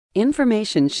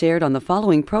Information shared on the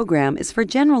following program is for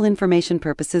general information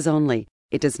purposes only.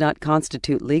 It does not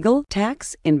constitute legal,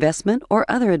 tax, investment, or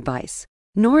other advice,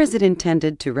 nor is it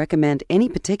intended to recommend any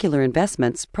particular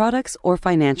investments, products, or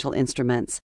financial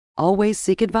instruments. Always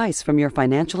seek advice from your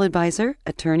financial advisor,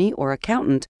 attorney, or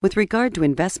accountant with regard to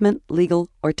investment, legal,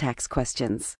 or tax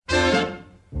questions.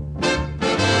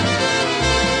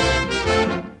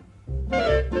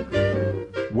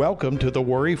 Welcome to the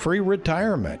Worry-Free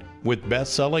Retirement with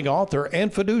best-selling author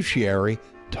and fiduciary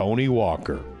Tony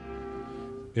Walker.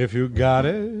 If you got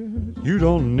it, you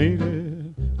don't need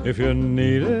it. If you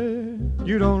need it,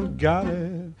 you don't got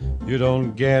it. You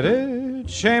don't get it,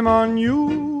 shame on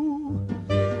you.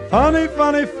 Funny,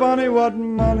 funny, funny what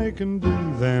money can do.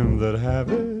 Them that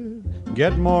have it,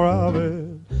 get more of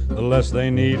it. The less they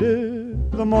need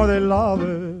it, the more they love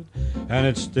it. And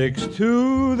it sticks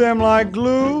to them like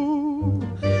glue.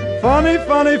 Funny,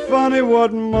 funny, funny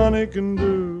what money can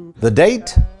do. The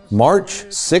date, March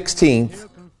 16th,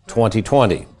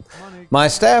 2020. My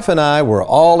staff and I were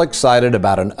all excited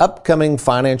about an upcoming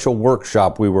financial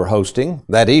workshop we were hosting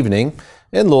that evening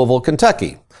in Louisville,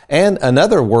 Kentucky, and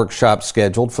another workshop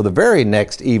scheduled for the very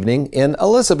next evening in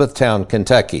Elizabethtown,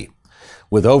 Kentucky.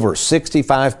 With over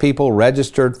 65 people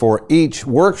registered for each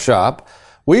workshop,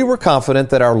 we were confident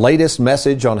that our latest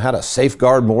message on how to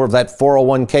safeguard more of that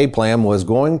 401k plan was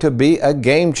going to be a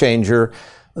game changer.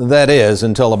 That is,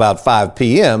 until about 5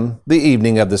 p.m. the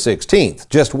evening of the 16th,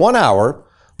 just 1 hour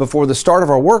before the start of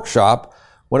our workshop,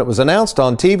 when it was announced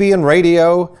on TV and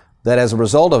radio that as a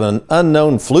result of an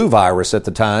unknown flu virus at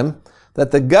the time,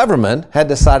 that the government had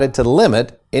decided to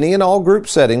limit any and all group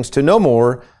settings to no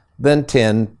more than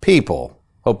 10 people.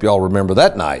 Hope y'all remember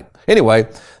that night. Anyway,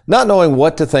 not knowing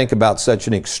what to think about such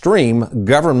an extreme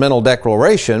governmental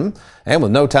declaration, and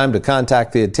with no time to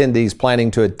contact the attendees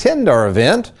planning to attend our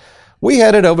event, we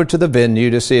headed over to the venue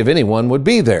to see if anyone would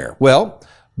be there. Well,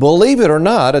 believe it or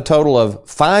not, a total of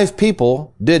 5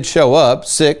 people did show up,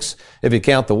 6 if you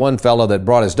count the one fellow that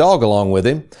brought his dog along with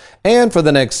him. And for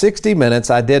the next 60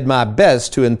 minutes, I did my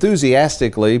best to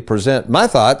enthusiastically present my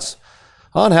thoughts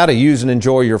on how to use and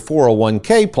enjoy your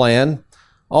 401k plan,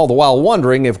 all the while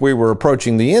wondering if we were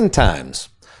approaching the end times.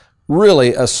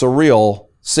 Really a surreal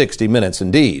 60 minutes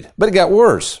indeed. But it got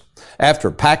worse. After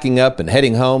packing up and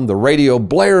heading home, the radio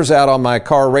blares out on my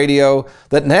car radio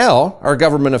that now our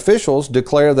government officials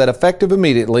declare that effective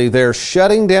immediately, they're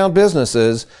shutting down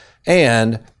businesses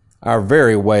and our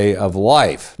very way of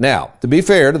life. Now, to be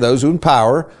fair to those in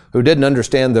power who didn't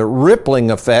understand the rippling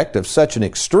effect of such an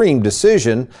extreme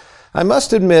decision, I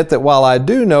must admit that while I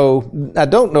don't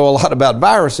know a lot about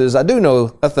viruses, I do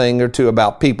know a thing or two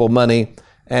about people, money,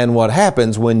 and what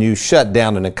happens when you shut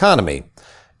down an economy.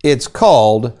 It's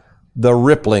called the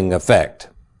rippling effect.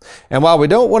 And while we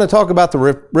don't want to talk about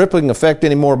the rippling effect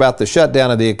anymore about the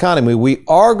shutdown of the economy, we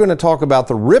are going to talk about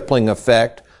the rippling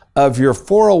effect of your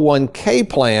 401k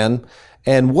plan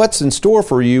and what's in store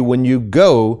for you when you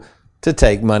go to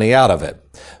take money out of it.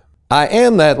 I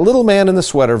am that little man in the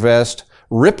sweater vest,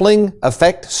 rippling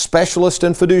effect specialist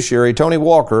and fiduciary, Tony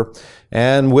Walker.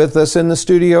 And with us in the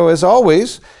studio, as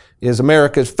always, is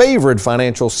America's favorite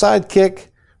financial sidekick,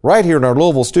 right here in our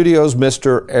Louisville studios,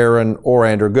 Mr. Aaron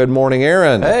Orander. Good morning,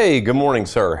 Aaron. Hey, good morning,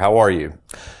 sir. How are you?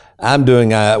 I'm doing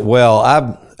well.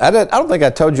 I don't think I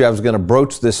told you I was going to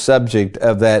broach this subject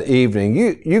of that evening.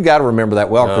 You got to remember that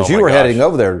well, because you were heading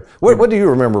over there. What do you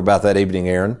remember about that evening,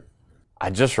 Aaron? I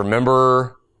just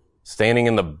remember standing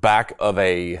in the back of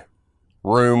a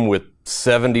room with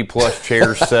 70 plus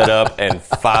chairs set up, and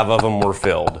 5 of them were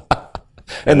filled.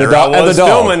 And the dog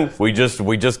filming.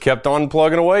 We just kept on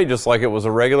plugging away, just like it was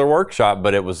a regular workshop.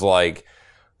 But it was like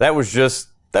that was just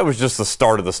the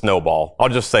start of the snowball. I'll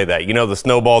just say that. You know, the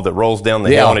snowball that rolls down the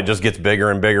hill and it just gets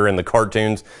bigger and bigger in the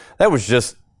cartoons. That was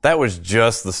just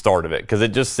the start of it, because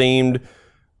it just seemed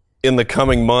in the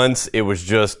coming months it was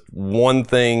just one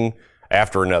thing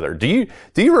after another. Do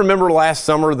you remember last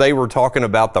summer they were talking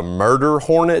about the murder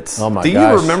hornets? Oh my gosh. Do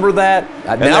you remember that?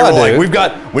 And now I do. Like,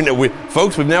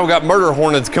 we've now got murder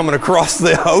hornets coming across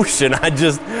the ocean. I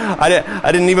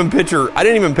didn't even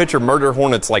picture murder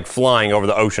hornets like flying over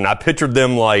the ocean. I pictured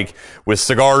them like with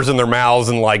cigars in their mouths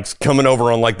and like coming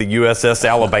over on like the USS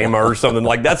Alabama or something.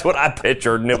 Like that's what I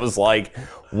pictured, and it was like,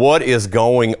 what is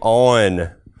going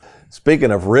on?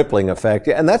 Speaking of rippling effect,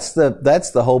 and that's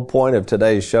the whole point of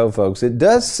today's show, folks. It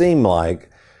does seem like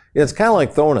it's kind of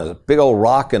like throwing a big old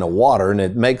rock in the water and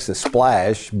it makes a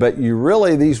splash, but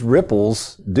these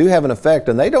ripples do have an effect,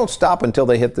 and they don't stop until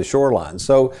they hit the shoreline.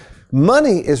 So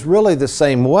money is really the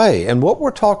same way. And what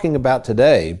we're talking about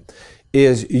today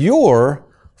is your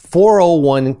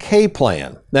 401k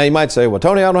plan. Now you might say, well,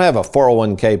 Tony, I don't have a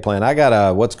 401k plan. I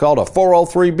got what's called a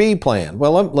 403b plan.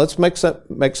 Well, let's make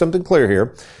something clear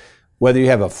here. Whether you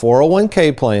have a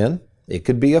 401k plan, it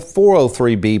could be a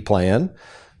 403b plan,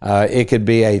 it could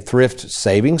be a thrift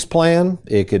savings plan,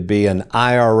 it could be an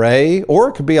IRA, or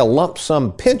it could be a lump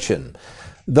sum pension.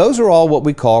 Those are all what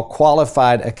we call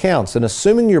qualified accounts. And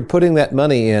assuming you're putting that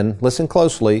money in, listen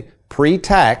closely,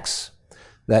 pre-tax,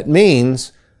 that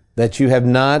means that you have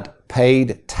not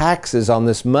paid taxes on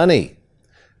this money.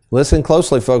 Listen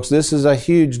closely, folks. This is a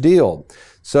huge deal.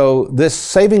 So this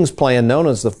savings plan known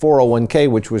as the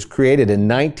 401k, which was created in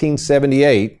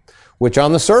 1978, which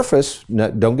on the surface,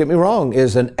 don't get me wrong,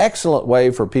 is an excellent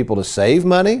way for people to save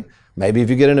money. Maybe if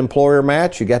you get an employer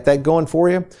match, you got that going for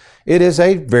you. It is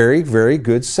a very, very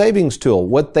good savings tool.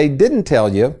 What they didn't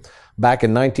tell you back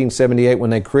in 1978 when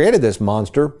they created this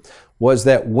monster was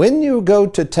that when you go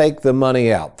to take the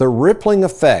money out, the rippling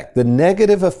effect, the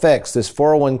negative effects this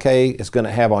 401k is going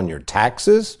to have on your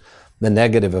taxes, the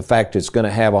negative effect it's going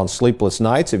to have on sleepless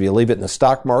nights if you leave it in the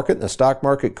stock market and the stock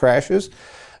market crashes,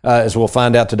 as we'll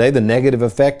find out today, the negative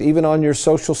effect even on your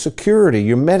Social Security,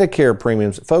 your Medicare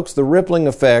premiums. Folks, the rippling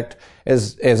effect,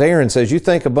 as Aaron says, you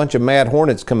think a bunch of mad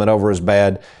hornets coming over is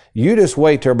bad. You just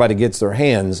wait till everybody gets their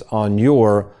hands on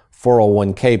your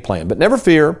 401k plan. But never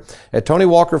fear, at Tony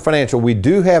Walker Financial, we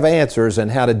do have answers on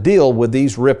how to deal with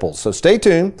these ripples. So stay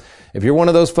tuned. If you're one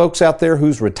of those folks out there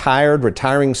who's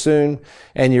retiring soon,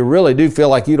 and you really do feel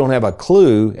like you don't have a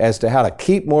clue as to how to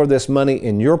keep more of this money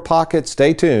in your pocket,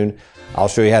 stay tuned. I'll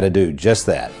show you how to do just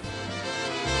that.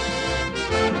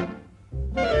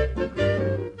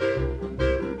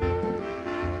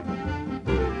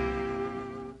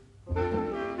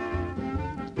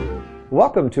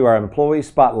 Welcome to our Employee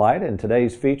Spotlight, and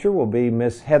today's feature will be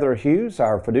Miss Heather Hughes,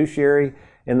 our fiduciary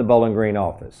in the Bowling Green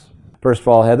office. First of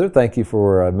all, Heather, thank you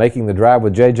for making the drive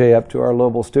with JJ up to our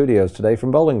Louisville studios today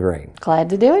from Bowling Green. Glad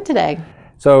to do it today.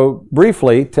 So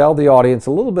briefly, tell the audience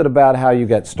a little bit about how you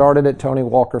got started at Tony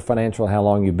Walker Financial, how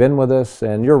long you've been with us,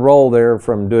 and your role there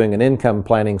from doing an income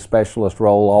planning specialist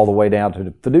role all the way down to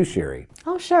the fiduciary.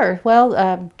 Oh, sure.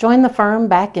 Well, joined the firm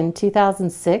back in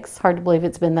 2006. Hard to believe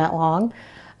it's been that long.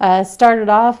 Started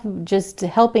off just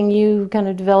helping you kind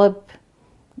of develop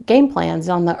game plans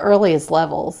on the earliest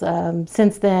levels.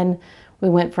 Since then, we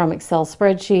went from Excel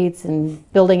spreadsheets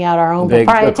and building out our own big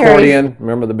proprietary accordion.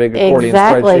 Remember the big accordion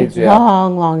spreadsheets? Yeah.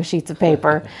 Long sheets of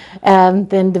paper.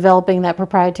 Then developing that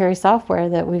proprietary software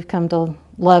that we've come to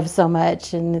love so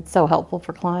much, and it's so helpful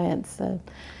for clients.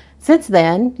 Since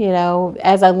then, you know,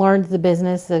 as I learned the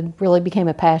business, it really became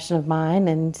a passion of mine,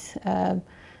 and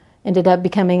ended up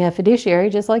becoming a fiduciary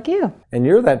just like you. And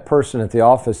you're that person at the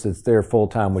office that's there full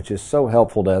time, which is so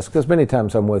helpful to us, because many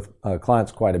times I'm with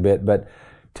clients quite a bit. But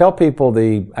tell people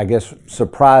the, I guess,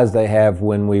 surprise they have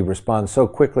when we respond so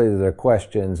quickly to their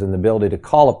questions and the ability to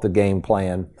call up the game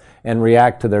plan and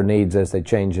react to their needs as they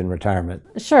change in retirement.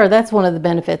 Sure, that's one of the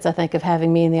benefits, I think, of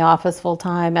having me in the office full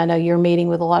time. I know you're meeting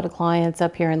with a lot of clients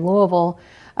up here in Louisville.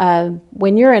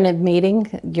 When you're in a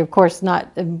meeting, you're of course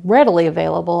not readily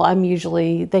available.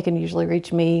 They can usually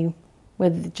reach me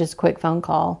with just a quick phone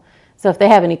call. So if they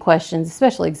have any questions,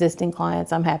 especially existing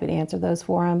clients, I'm happy to answer those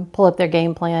for them, pull up their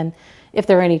game plan. If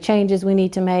there are any changes we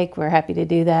need to make, we're happy to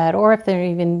do that. Or if they're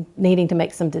even needing to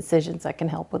make some decisions, I can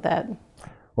help with that.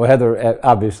 Well, Heather,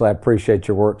 obviously I appreciate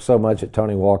your work so much at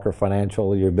Tony Walker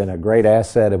Financial. You've been a great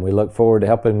asset, and we look forward to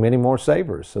helping many more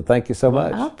savers. So thank you so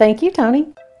much. Oh, thank you, Tony.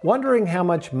 Wondering how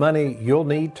much money you'll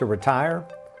need to retire?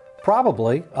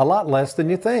 Probably a lot less than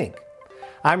you think.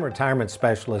 I'm retirement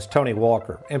specialist Tony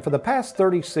Walker, and for the past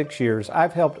 36 years,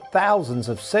 I've helped thousands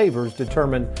of savers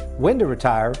determine when to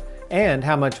retire and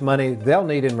how much money they'll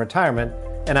need in retirement,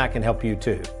 and I can help you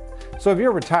too. So if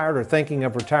you're retired or thinking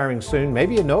of retiring soon,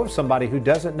 maybe you know of somebody who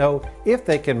doesn't know if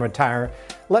they can retire,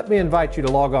 let me invite you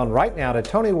to log on right now to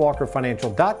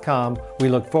TonyWalkerFinancial.com. We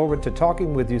look forward to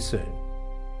talking with you soon.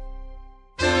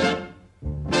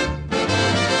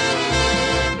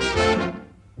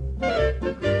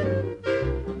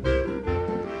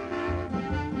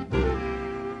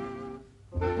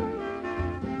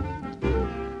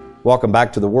 Welcome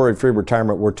back to the Worry-Free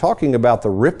Retirement. We're talking about the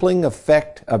rippling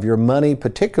effect of your money,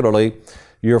 particularly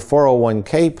your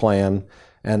 401k plan,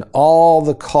 and all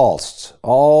the costs,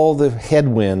 all the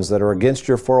headwinds that are against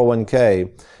your 401k,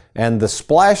 and the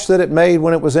splash that it made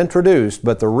when it was introduced,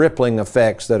 but the rippling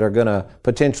effects that are going to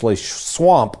potentially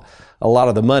swamp a lot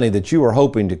of the money that you were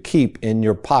hoping to keep in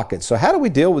your pocket. So how do we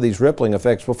deal with these rippling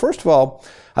effects? Well, first of all,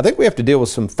 I think we have to deal with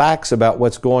some facts about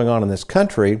what's going on in this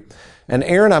country. And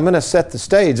Aaron, I'm going to set the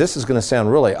stage. This is going to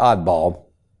sound really oddball.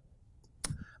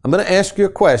 I'm going to ask you a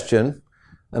question.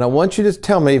 And I want you to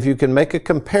tell me if you can make a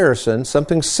comparison,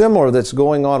 something similar that's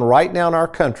going on right now in our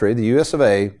country, the US of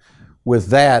A, with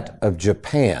that of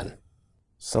Japan.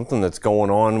 Something that's going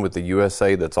on with the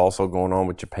USA that's also going on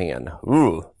with Japan.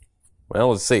 Ooh. Well,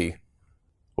 let's see.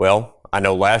 Well, I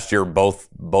know last year both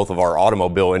of our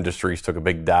automobile industries took a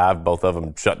big dive. Both of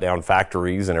them shut down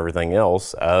factories and everything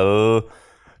else.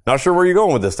 Not sure where you're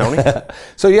going with this, Tony.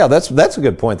 So yeah, that's a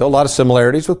good point, though. A lot of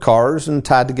similarities with cars and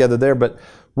tied together there. But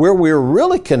where we're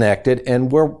really connected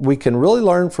and where we can really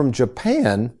learn from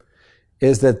Japan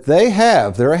is that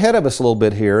they're ahead of us a little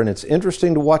bit here, and it's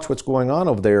interesting to watch what's going on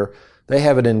over there. They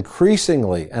have an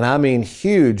increasingly, and I mean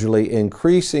hugely,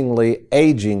 increasingly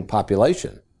aging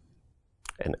population.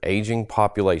 An aging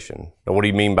population. Now, what do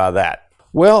you mean by that?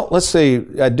 Well, let's see.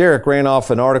 Derek ran off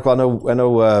an article. I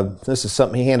know. This is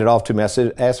something he handed off to me. I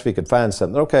asked if he could find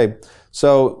something. Okay,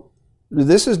 so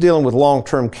this is dealing with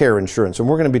long-term care insurance, and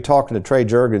we're going to be talking to Trey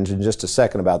Jurgens in just a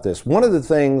second about this. One of the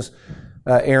things,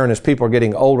 Aaron, as people are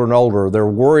getting older and older, they're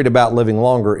worried about living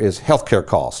longer is healthcare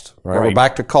costs. Right? We're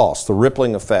back to costs, the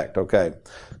rippling effect. Okay.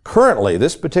 Currently,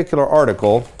 this particular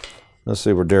article, let's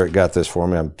see where Derek got this for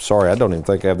me. I'm sorry, I don't even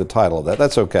think I have the title of that.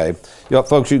 That's okay.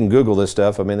 Folks, you can Google this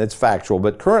stuff. I mean, it's factual.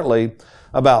 But currently,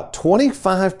 about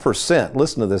 25%,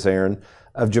 listen to this, Aaron,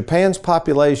 of Japan's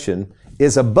population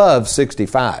is above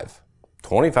 65.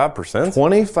 25%?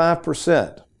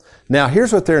 25%. Now,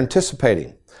 here's what they're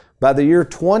anticipating. By the year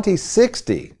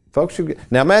 2060, folks,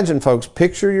 now imagine, folks,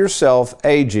 picture yourself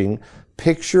aging,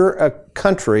 picture a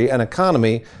country, an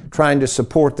economy, trying to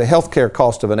support the healthcare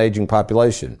cost of an aging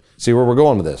population. See where we're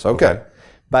going with this? Okay.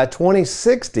 By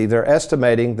 2060, they're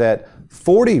estimating that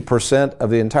 40% of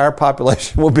the entire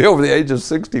population will be over the age of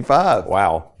 65.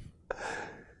 Wow.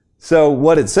 So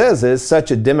what it says is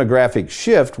such a demographic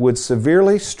shift would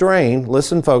severely strain,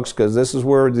 listen folks, because this is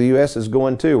where the U.S. is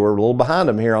going to. We're a little behind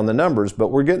them here on the numbers, but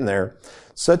we're getting there.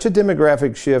 Such a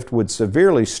demographic shift would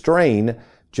severely strain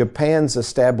Japan's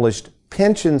established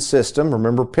pension system.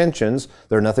 Remember, pensions,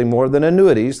 they're nothing more than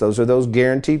annuities. Those are those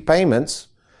guaranteed payments.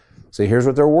 See, here's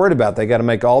what they're worried about. They got to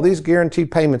make all these guaranteed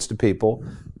payments to people.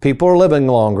 People are living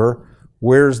longer.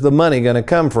 Where's the money going to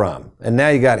come from? And now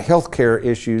you got healthcare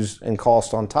issues and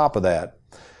costs on top of that.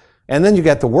 And then you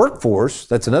got the workforce.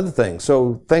 That's another thing.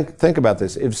 So think about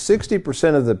this. If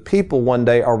 60% of the people one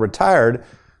day are retired,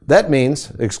 that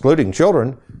means, excluding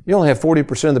children, you only have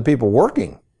 40% of the people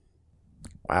working.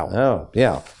 Wow. Oh,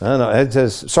 yeah. I know. It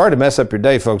says, sorry to mess up your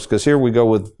day, folks, because here we go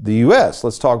with the U.S.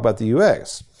 Let's talk about the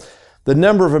U.S. The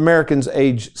number of Americans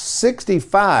age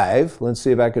 65, let's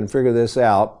see if I can figure this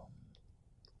out.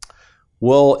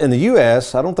 Well, in the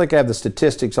U.S., I don't think I have the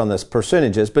statistics on this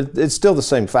percentages, but it's still the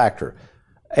same factor.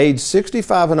 Age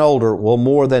 65 and older will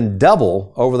more than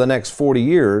double over the next 40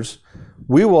 years.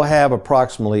 We will have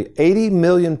approximately 80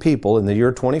 million people in the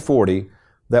year 2040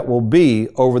 that will be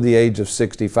over the age of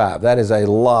 65. That is a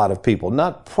lot of people.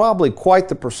 Not probably quite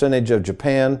the percentage of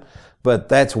Japan, but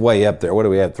that's way up there. What do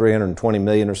we have, 320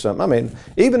 million or something? I mean,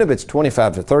 even if it's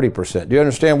 25 to 30%, do you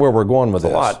understand where we're going with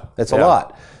this? It's a lot. It's a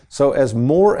lot. So as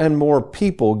more and more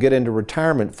people get into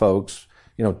retirement, folks,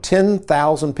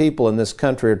 10,000 people in this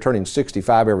country are turning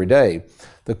 65 every day.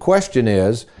 The question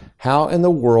is, how in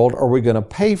the world are we going to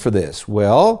pay for this?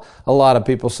 Well, a lot of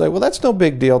people say, well, that's no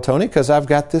big deal, Tony, because I've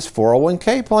got this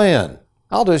 401k plan.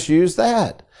 I'll just use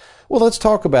that. Well, let's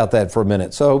talk about that for a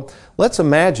minute. So let's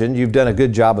imagine you've done a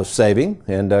good job of saving,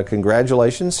 and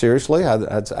congratulations, seriously.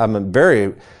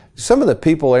 Some of the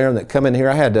people, Aaron, that come in here,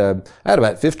 I had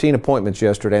about 15 appointments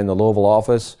yesterday in the Louisville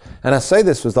office, and I say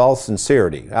this with all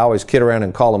sincerity. I always kid around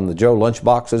and call them the Joe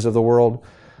Lunchboxes of the world.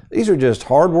 These are just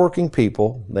hardworking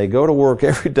people. They go to work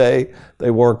every day.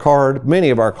 They work hard. Many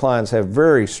of our clients have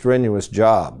very strenuous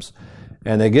jobs,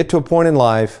 and they get to a point in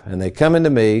life, and they come into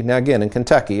me. Now, again, in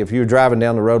Kentucky, if you're driving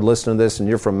down the road listening to this and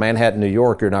you're from Manhattan, New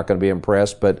York, you're not going to be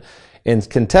impressed, but in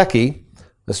Kentucky,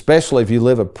 especially if you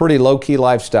live a pretty low-key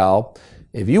lifestyle,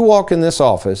 if you walk in this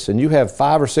office and you have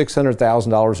 $500,000 or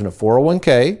 $600,000 in a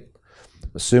 401k,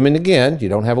 assuming, again, you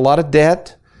don't have a lot of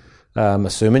debt,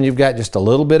 assuming you've got just a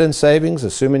little bit in savings,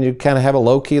 assuming you kind of have a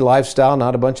low-key lifestyle,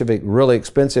 not a bunch of really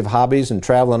expensive hobbies and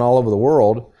traveling all over the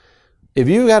world, if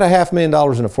you got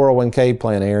 $500,000 in a 401k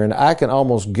plan, Aaron, I can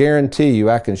almost guarantee you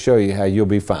I can show you how you'll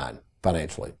be fine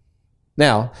financially.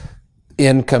 Now,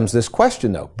 in comes this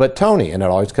question, though. But, Tony, and it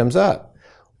always comes up,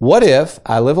 what if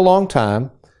I live a long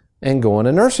time and go in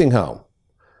a nursing home?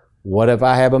 What if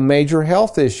I have a major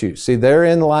health issue? See,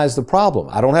 therein lies the problem.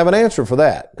 I don't have an answer for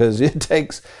that because it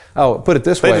takes, put it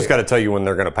this way. They just got to tell you when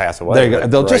they're going to pass away. There you go.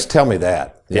 They'll just tell me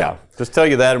that. Yeah. Just tell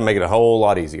you that and make it a whole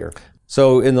lot easier.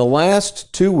 So in the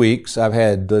last 2 weeks, I've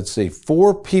had,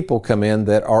 4 people come in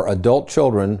that are adult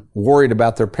children worried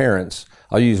about their parents.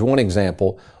 I'll use one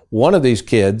example. One of these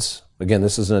kids, again,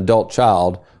 this is an adult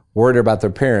child, worried about their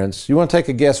parents. You want to take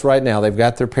a guess right now? They've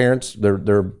got their parents,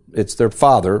 it's their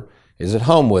father is at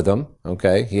home with them,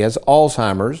 okay? He has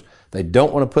Alzheimer's. They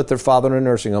don't want to put their father in a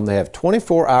nursing home. They have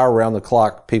 24-hour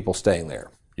round-the-clock people staying there.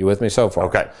 You with me so far?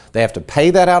 Okay. They have to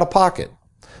pay that out of pocket.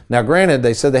 Now, granted,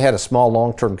 they said they had a small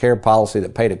long-term care policy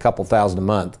that paid a couple $1,000 a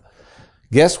month.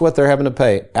 Guess what they're having to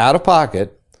pay out of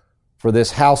pocket for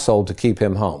this household to keep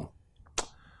him home?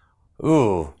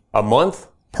 Ooh, a month?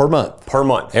 Per month. Per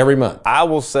month. Every month. I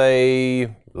will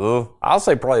say, I'll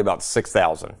say probably about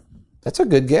 $6,000. That's a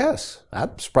good guess.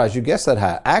 I'm surprised you guessed that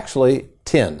high. Actually,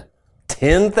 10.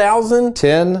 $10,000?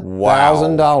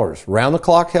 $10,000.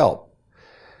 Round-the-clock help.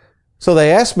 So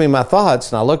they asked me my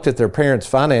thoughts, and I looked at their parents'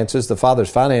 finances, the father's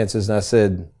finances, and I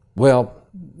said, well,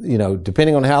 you know,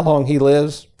 depending on how long he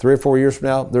lives, 3 or 4 years from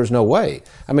now, there's no way.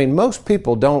 I mean, most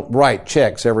people don't write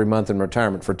checks every month in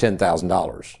retirement for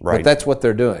 $10,000. Right. But that's what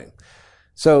they're doing.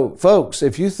 So, folks,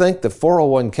 if you think the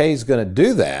 401k is going to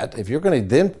do that, if you're going to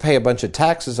then pay a bunch of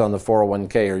taxes on the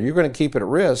 401k or you're going to keep it at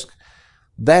risk,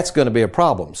 that's going to be a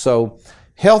problem. So,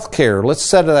 healthcare, let's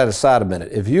set that aside a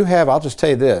minute. If you have, I'll just tell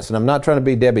you this, and I'm not trying to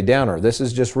be Debbie Downer, this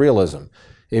is just realism.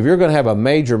 If you're going to have a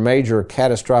major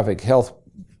catastrophic health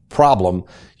problem,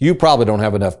 you probably don't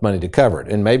have enough money to cover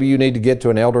it. And maybe you need to get to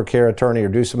an elder care attorney or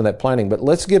do some of that planning. But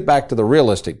let's get back to the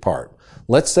realistic part.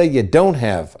 Let's say you don't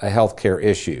have a healthcare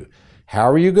issue. How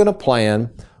are you going to plan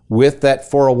with that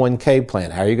 401k plan?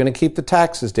 How are you going to keep the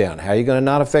taxes down? How are you going to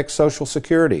not affect Social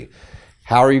Security?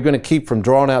 How are you going to keep from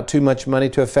drawing out too much money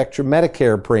to affect your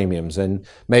Medicare premiums? And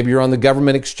maybe you're on the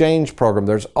government exchange program.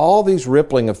 There's all these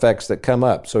rippling effects that come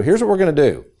up. So here's what we're going to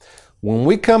do. When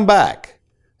we come back,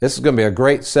 this is going to be a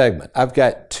great segment. I've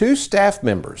got 2 staff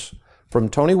members from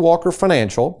Tony Walker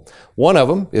Financial. One of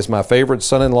them is my favorite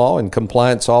son-in-law and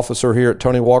compliance officer here at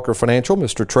Tony Walker Financial,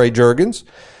 Mr. Trey Juergens.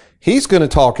 He's going to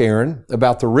talk, Aaron,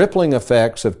 about the rippling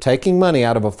effects of taking money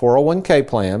out of a 401k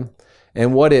plan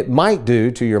and what it might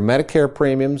do to your Medicare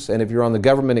premiums. And if you're on the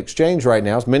government exchange right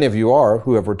now, as many of you are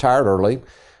who have retired early,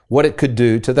 what it could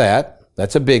do to that.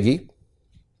 That's a biggie.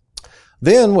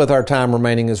 Then, with our time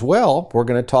remaining as well, we're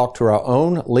going to talk to our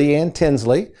own Leanne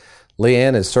Tinsley.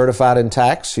 Leanne is certified in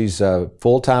tax. She's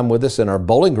full-time with us in our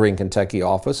Bowling Green, Kentucky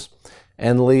office.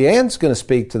 And Leanne's going to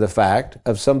speak to the fact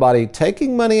of somebody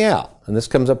taking money out. And this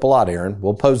comes up a lot, Aaron.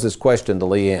 We'll pose this question to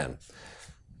Leanne.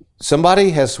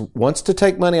 Somebody wants to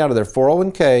take money out of their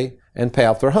 401k and pay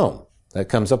off their home. That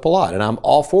comes up a lot. And I'm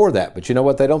all for that. But you know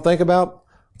what they don't think about?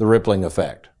 The rippling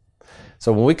effect.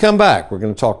 So when we come back, we're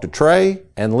going to talk to Trey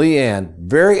and Leanne.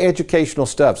 Very educational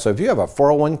stuff. So if you have a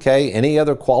 401k, any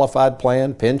other qualified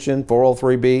plan, pension,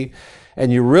 403b,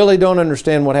 and you really don't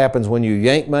understand what happens when you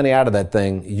yank money out of that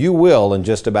thing, you will in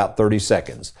just about 30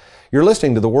 seconds. You're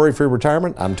listening to The Worry-Free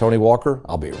Retirement. I'm Tony Walker.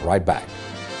 I'll be right back.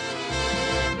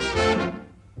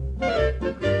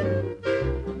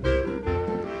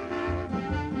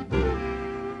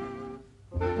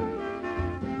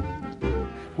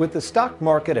 With the stock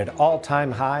market at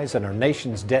all-time highs and our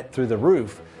nation's debt through the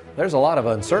roof, there's a lot of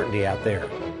uncertainty out there.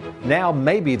 Now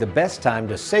may be the best time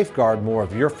to safeguard more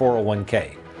of your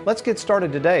 401k. Let's get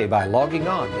started today by logging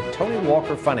on to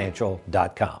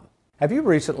TonyWalkerFinancial.com. Have you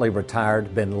recently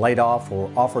retired, been laid off,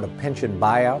 or offered a pension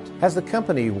buyout? Has the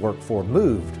company you work for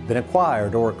moved, been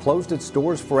acquired, or closed its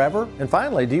doors forever? And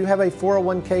finally, do you have a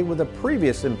 401k with a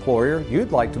previous employer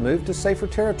you'd like to move to safer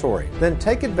territory? Then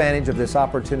take advantage of this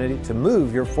opportunity to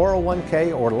move your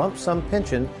 401k or lump sum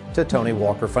pension to Tony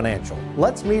Walker Financial.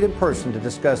 Let's meet in person to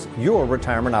discuss your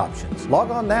retirement options.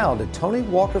 Log on now to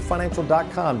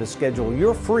TonyWalkerFinancial.com to schedule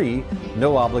your free,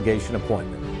 no obligation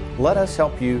appointment. Let us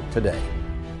help you today.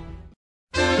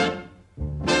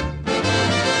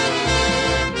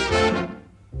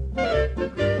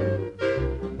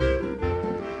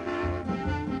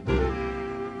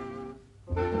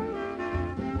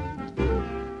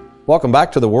 Welcome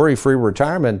back to the Worry-Free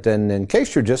Retirement. And in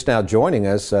case you're just now joining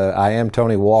us, I am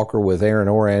Tony Walker with Aaron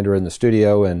Orander in the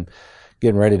studio and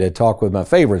getting ready to talk with my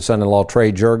favorite son-in-law,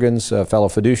 Trey Juergens, a fellow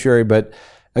fiduciary. But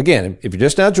again, if you're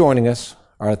just now joining us,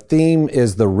 our theme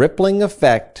is the rippling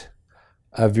effect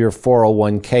of your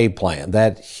 401k plan.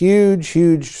 That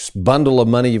huge bundle of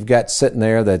money you've got sitting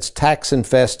there that's tax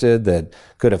infested, that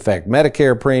could affect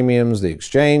Medicare premiums, the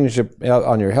exchange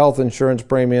on your health insurance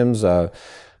premiums.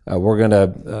 We're going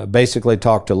to basically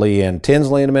talk to Leanne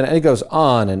Tinsley in a minute. And it goes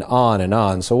on and on and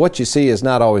on. So what you see is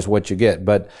not always what you get.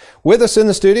 But with us in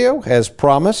the studio, as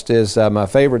promised, is my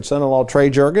favorite son-in-law, Trey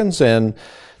Juergens. And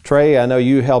Trey, I know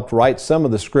you helped write some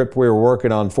of the script we were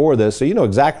working on for this, so you know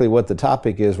exactly what the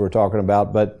topic is we're talking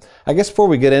about. But I guess before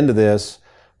we get into this,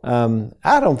 I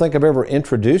don't think I've ever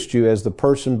introduced you as the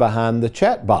person behind the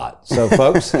chat bot. So,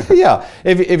 folks, yeah,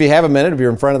 if you have a minute, if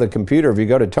you're in front of the computer, if you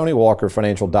go to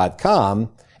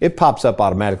TonyWalkerFinancial.com, it pops up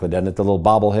automatically, doesn't it? The little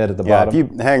bobblehead at the bottom. If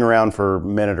you hang around for a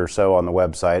minute or so on the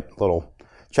website, little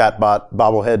chatbot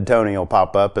bobblehead Tony will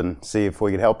pop up and see if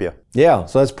we can help you. Yeah,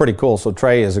 so that's pretty cool. So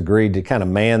Trey has agreed to kind of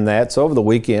man that. So over the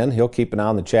weekend, he'll keep an eye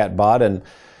on the chat bot. And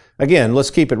again, let's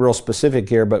keep it real specific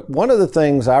here. But one of the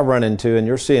things I run into, and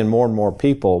you're seeing more and more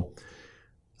people,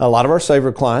 a lot of our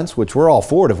saver clients, which we're all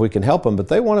for it if we can help them, but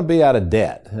they want to be out of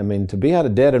debt. I mean, to be out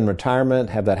of debt in retirement,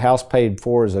 have that house paid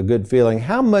for is a good feeling.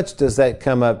 How much does that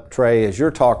come up, Trey, as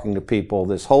you're talking to people,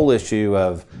 this whole issue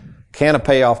of can I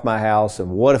pay off my house and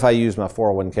what if I use my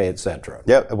 401k, et cetera?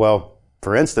 Yeah, well,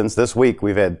 for instance, this week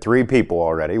we've had 3 people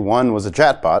already. One was a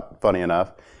chatbot, funny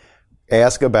enough,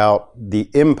 ask about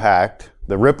the impact,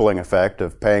 the rippling effect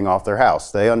of paying off their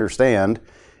house. They understand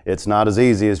it's not as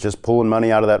easy as just pulling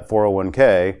money out of that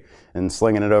 401k and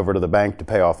slinging it over to the bank to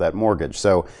pay off that mortgage.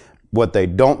 So what they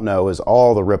don't know is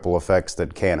all the ripple effects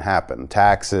that can happen.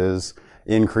 Taxes,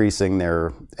 increasing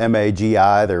their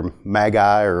MAGI, their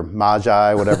MAGI or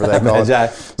MAGI, whatever they call it.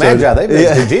 Magi, they've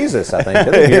been through Jesus, I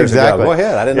think, years exactly. ago. Go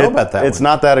ahead, I didn't know about that It's one.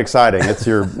 not that exciting. It's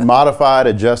your modified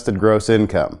adjusted gross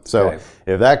income. So Okay.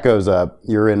 if that goes up,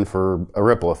 you're in for a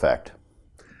ripple effect.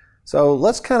 So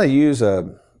let's kind of use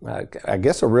I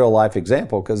guess a real life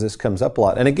example because this comes up a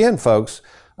lot. And again, folks,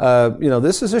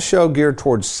 this is a show geared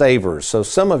towards savers. So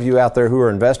some of you out there who are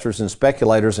investors and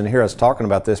speculators and hear us talking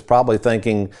about this probably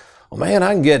thinking, well, man,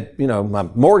 I can get, my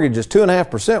mortgage is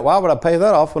 2.5%. Why would I pay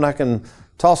that off when I can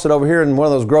toss it over here in one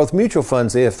of those growth mutual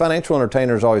funds the financial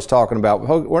entertainer is always talking about?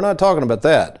 We're not talking about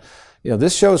that.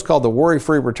 This show is called the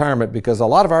Worry-Free Retirement because a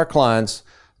lot of our clients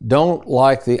don't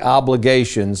like the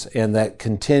obligations and that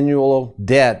continual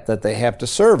debt that they have to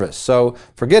service. So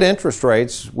forget interest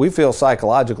rates. We feel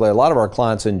psychologically a lot of our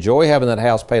clients enjoy having that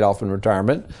house paid off in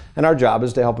retirement, and our job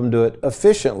is to help them do it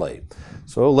efficiently.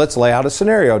 So let's lay out a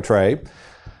scenario, Trey.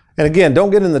 And again,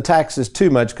 don't get into the taxes too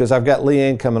much because I've got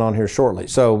Leanne coming on here shortly.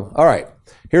 So, all right,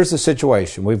 here's the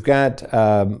situation. We've got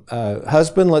a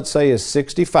husband, let's say, is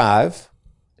 65.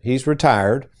 He's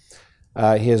retired.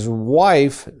 His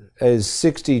wife is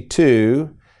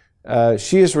 62.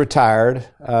 She is retired.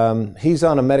 He's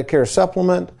on a Medicare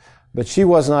supplement, but she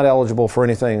was not eligible for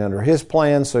anything under his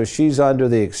plan, so she's under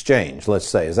the exchange, let's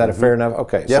say. Is that a fair enough?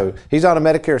 Okay, Yep. So he's on a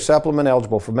Medicare supplement,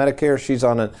 eligible for Medicare. She's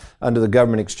under the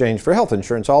government exchange for health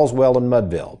insurance. All's well in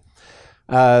Mudville.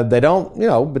 They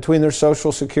don't, between their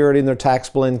Social Security and their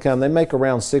taxable income, they make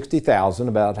around $60,000.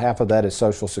 About half of that is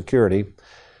Social Security.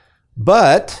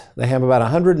 But they have about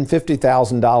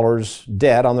 $150,000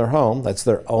 debt on their home. That's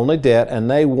their only debt, and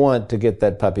they want to get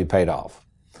that puppy paid off.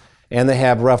 And they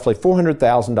have roughly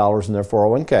 $400,000 in their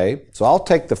 401k. So I'll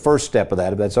take the first step of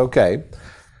that if that's okay.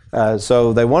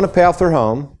 So they want to pay off their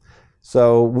home.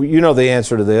 So you know the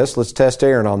answer to this. Let's test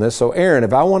Aaron on this. So Aaron,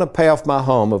 if I want to pay off my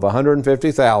home of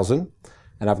 $150,000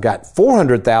 and I've got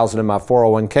 $400,000 in my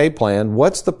 401k plan,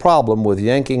 what's the problem with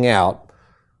yanking out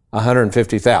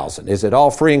 $150,000? Is it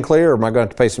all free and clear, or am I going to have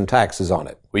to pay some taxes on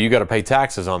it? Well, you got to pay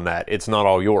taxes on that. It's not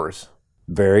all yours.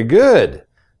 Very good.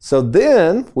 So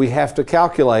then we have to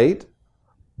calculate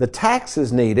the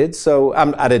taxes needed. So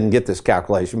I didn't get this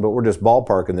calculation, but we're just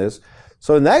ballparking this.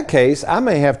 So in that case, I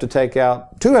may have to take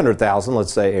out $200,000,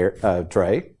 let's say,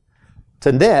 Trey,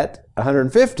 to net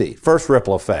 $150,000. First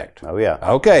ripple effect. Oh, yeah.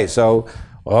 Okay, so,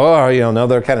 now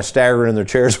they're kind of staggering in their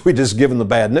chairs. We just give them the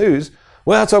bad news.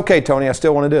 Well, it's okay, Tony. I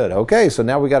still want to do it. Okay, so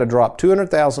now we got to drop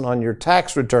 $200,000 on your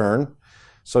tax return.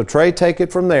 So Trey, take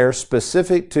it from there,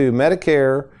 specific to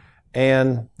Medicare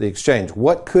and the exchange.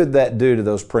 What could that do to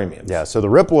those premiums? Yeah, so the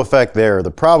ripple effect there,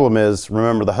 the problem is,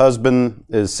 remember, the husband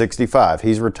is 65.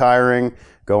 He's retiring,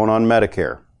 going on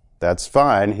Medicare. That's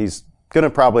fine. He's going to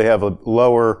probably have a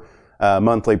lower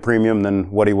monthly premium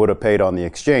than what he would have paid on the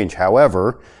exchange.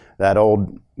 However, that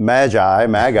old MAGI,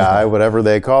 whatever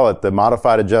they call it, the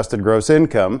modified adjusted gross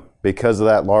income, because of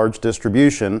that large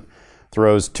distribution,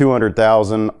 throws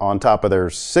 $200,000 on top of their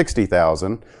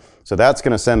 $60,000. So that's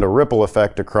going to send a ripple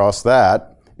effect across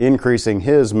that, increasing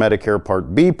his Medicare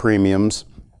Part B premiums,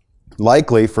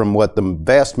 likely from what the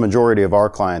vast majority of our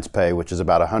clients pay, which is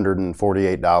about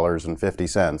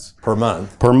 $148.50 Per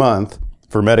month. per month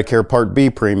for Medicare Part B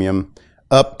premium,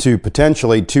 up to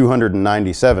potentially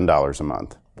 $297 a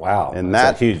month. Wow, And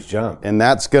that's a huge jump. And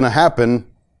that's going to happen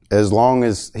as long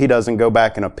as he doesn't go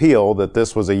back and appeal that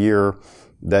this was a year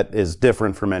that is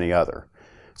different from any other.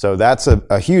 So that's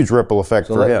a huge ripple effect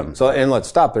for him. And let's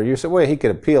stop there. You said, well, he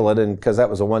could appeal it and because that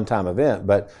was a one-time event.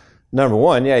 But number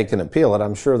one, yeah, he can appeal it.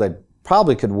 I'm sure they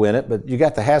probably could win it, but you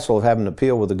got the hassle of having to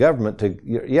appeal with the government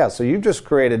so you've just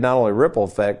created not only a ripple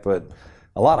effect, but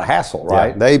a lot of hassle,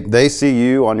 right? Yeah, they see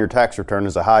you on your tax return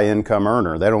as a high income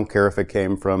earner. They don't care if it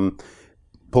came from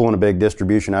pulling a big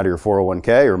distribution out of your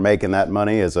 401k or making that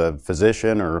money as a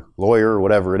physician or lawyer or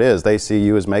whatever it is. They see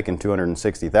you as making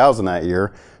 $260,000 that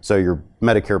year, so your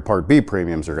Medicare Part B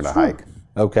premiums are going to hike.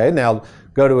 Okay, now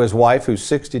go to his wife who's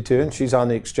 62 and she's on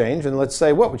the exchange, and let's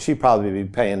say, what would she probably be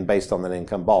paying based on that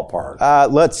income ballpark?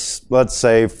 Let's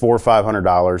say $400 or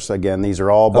 $500. Again, these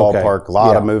are all ballpark, a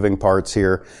lot of moving parts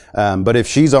here. But if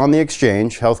she's on the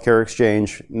exchange, healthcare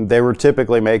exchange, they were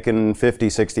typically making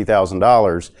 $50,000,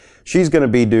 $60,000. She's going to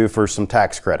be due for some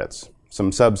tax credits,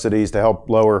 some subsidies to help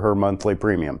lower her monthly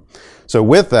premium. So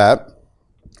with that,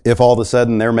 if all of a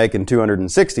sudden they're making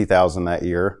 $260,000 that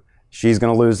year, she's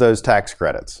going to lose those tax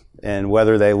credits. And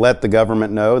whether they let the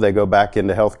government know, they go back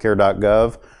into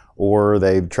healthcare.gov, or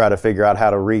they try to figure out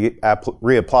how to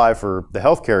reapply for the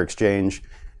healthcare exchange,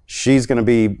 she's going to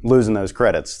be losing those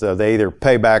credits. So they either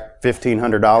pay back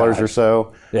 $1,500 or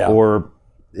so, or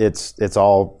it's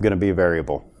all going to be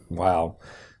variable. Wow.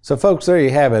 So, folks, there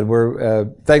you have it.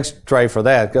 Thanks, Trey, for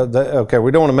that. Okay,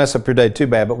 we don't want to mess up your day too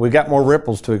bad, but we've got more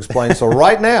ripples to explain. So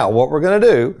right now, what we're going to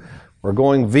do, we're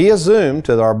going via Zoom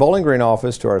to our Bowling Green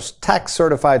office to our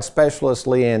tax-certified specialist,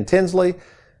 Leanne Tinsley.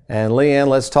 And Leanne,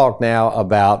 let's talk now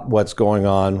about what's going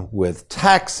on with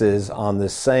taxes on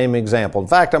this same example. In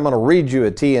fact, I'm going to read you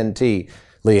a TNT.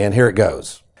 Leanne, here it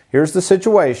goes. Here's the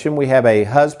situation. We have a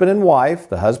husband and wife.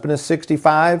 The husband is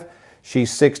 65.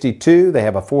 She's 62. They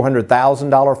have a $400,000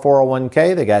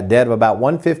 401k. They got debt of about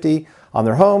 $150,000 on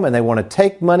their home, and they want to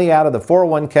take money out of the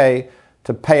 401k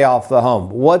to pay off the home.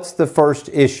 What's the first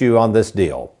issue on this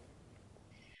deal?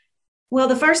 Well,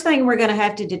 the first thing we're going to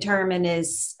have to determine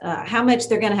is how much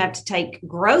they're going to have to take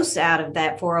gross out of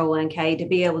that 401k to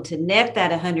be able to net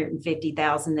that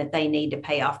 $150,000 that they need to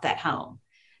pay off that home.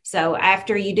 So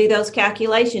after you do those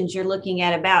calculations, you're looking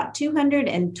at about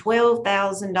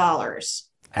 $212,000.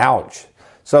 Ouch.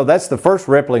 So that's the first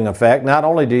rippling effect. Not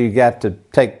only do you got to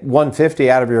take $150,000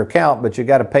 out of your account, but you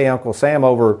got to pay Uncle Sam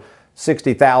over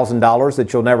 $60,000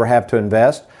 that you'll never have to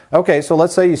invest. Okay, so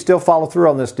let's say you still follow through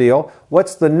on this deal.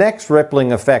 What's the next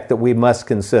rippling effect that we must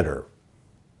consider?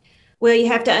 Well, you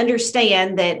have to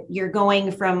understand that you're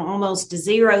going from almost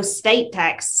zero state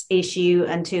tax issue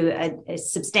into a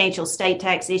substantial state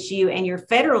tax issue, and your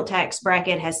federal tax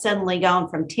bracket has suddenly gone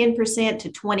from 10% to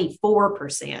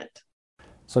 24%.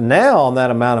 So now on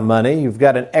that amount of money, you've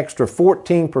got an extra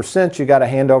 14% you got to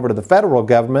hand over to the federal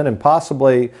government and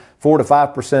possibly 4 to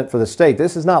 5% for the state.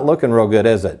 This is not looking real good,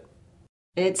 is it?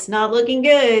 It's not looking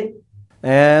good.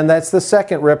 And that's the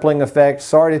second rippling effect.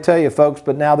 Sorry to tell you, folks,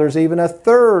 but now there's even a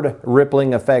third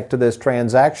rippling effect to this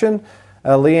transaction.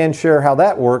 Leanne, share how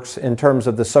that works in terms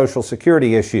of the Social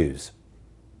Security issues.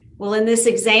 Well, in this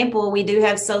example, we do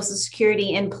have Social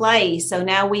Security in play. So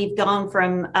now we've gone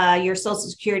from your Social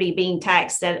Security being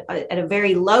taxed at a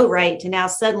very low rate to now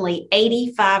suddenly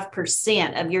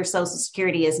 85% of your Social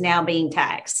Security is now being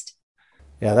taxed.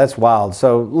 Yeah, that's wild.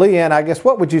 So, Leanne, I guess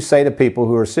what would you say to people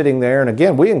who are sitting there? And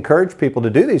again, we encourage people to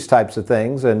do these types of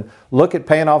things and look at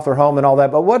paying off their home and all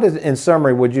that. But what, in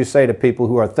summary, would you say to people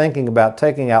who are thinking about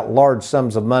taking out large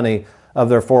sums of money of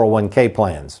their 401k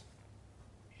plans?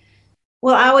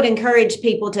 Well, I would encourage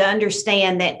people to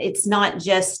understand that it's not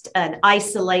just an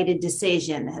isolated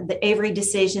decision. Every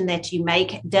decision that you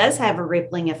make does have a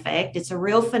rippling effect. It's a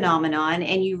real phenomenon,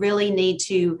 and you really need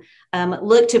to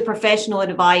look to professional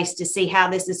advice to see how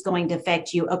this is going to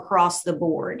affect you across the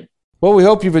board. Well, we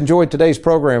hope you've enjoyed today's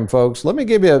program, folks. Let me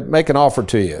make an offer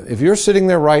to you. If you're sitting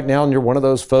there right now and you're one of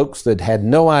those folks that had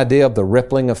no idea of the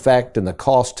rippling effect and the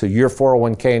cost to your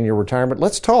 401k and your retirement,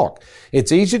 let's talk.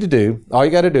 It's easy to do. All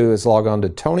you got to do is log on to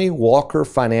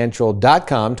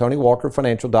TonyWalkerFinancial.com,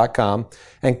 TonyWalkerFinancial.com,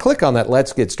 and click on that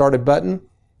Let's Get Started button.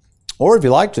 Or if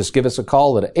you like, just give us a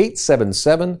call at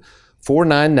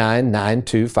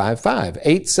 877-499-9255,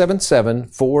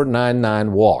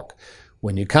 877-499-WALK.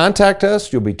 When you contact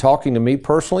us, you'll be talking to me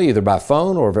personally, either by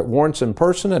phone or if it warrants in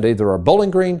person at either our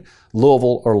Bowling Green,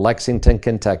 Louisville, or Lexington,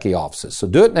 Kentucky offices. So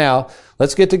do it now.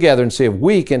 Let's get together and see if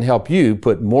we can help you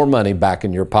put more money back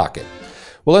in your pocket.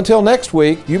 Well, until next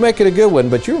week, you make it a good one,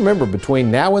 but you remember between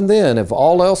now and then, if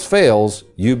all else fails,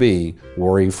 you be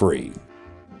worry-free.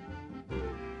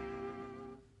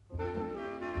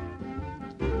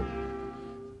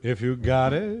 If you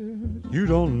got it, you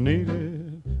don't need it.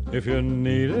 If you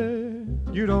need it,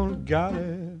 you don't got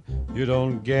it. You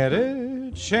don't get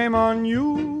it, shame on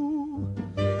you.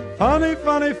 Funny,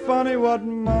 funny, funny what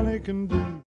money can do.